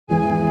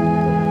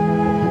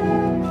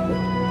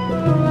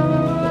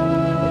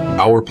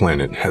Our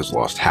planet has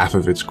lost half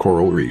of its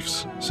coral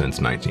reefs since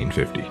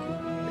 1950,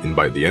 and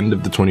by the end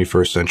of the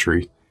 21st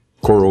century,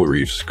 coral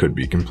reefs could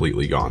be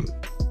completely gone.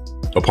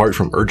 Apart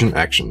from urgent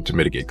action to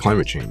mitigate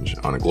climate change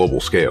on a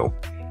global scale,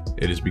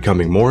 it is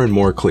becoming more and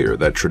more clear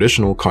that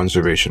traditional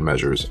conservation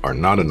measures are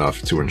not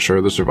enough to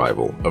ensure the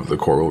survival of the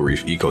coral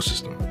reef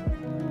ecosystem.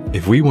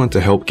 If we want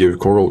to help give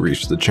coral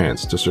reefs the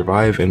chance to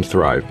survive and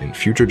thrive in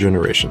future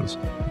generations,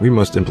 we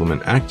must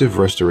implement active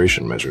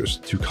restoration measures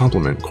to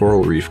complement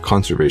coral reef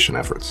conservation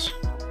efforts.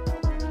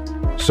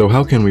 So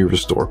how can we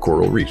restore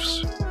coral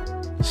reefs?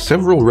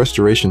 Several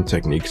restoration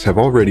techniques have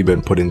already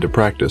been put into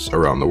practice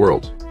around the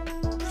world.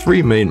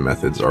 Three main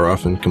methods are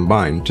often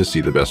combined to see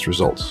the best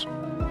results.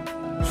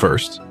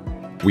 First,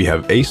 we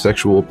have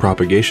asexual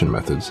propagation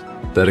methods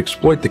that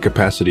exploit the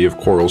capacity of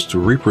corals to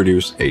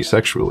reproduce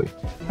asexually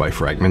by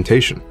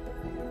fragmentation.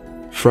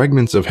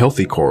 Fragments of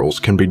healthy corals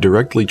can be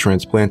directly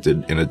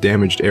transplanted in a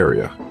damaged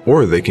area,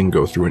 or they can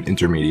go through an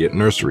intermediate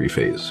nursery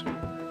phase.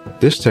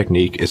 This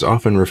technique is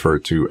often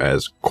referred to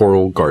as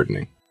coral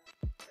gardening.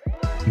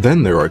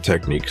 Then there are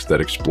techniques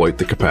that exploit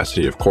the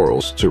capacity of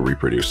corals to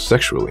reproduce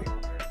sexually.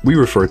 We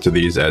refer to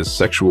these as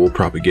sexual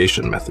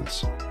propagation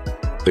methods.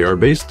 They are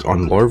based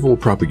on larval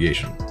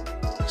propagation,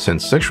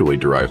 since sexually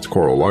derived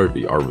coral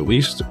larvae are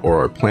released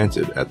or are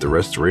planted at the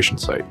restoration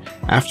site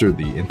after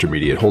the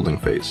intermediate holding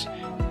phase,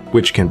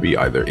 which can be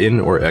either in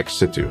or ex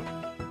situ.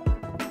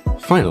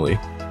 Finally,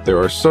 there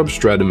are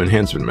substratum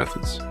enhancement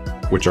methods,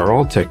 which are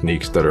all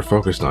techniques that are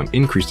focused on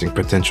increasing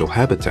potential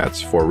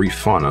habitats for reef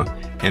fauna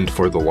and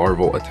for the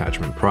larval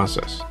attachment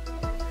process.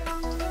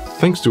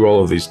 Thanks to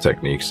all of these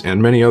techniques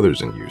and many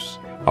others in use,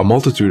 a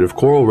multitude of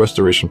coral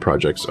restoration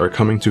projects are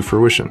coming to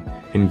fruition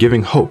and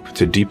giving hope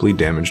to deeply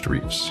damaged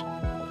reefs.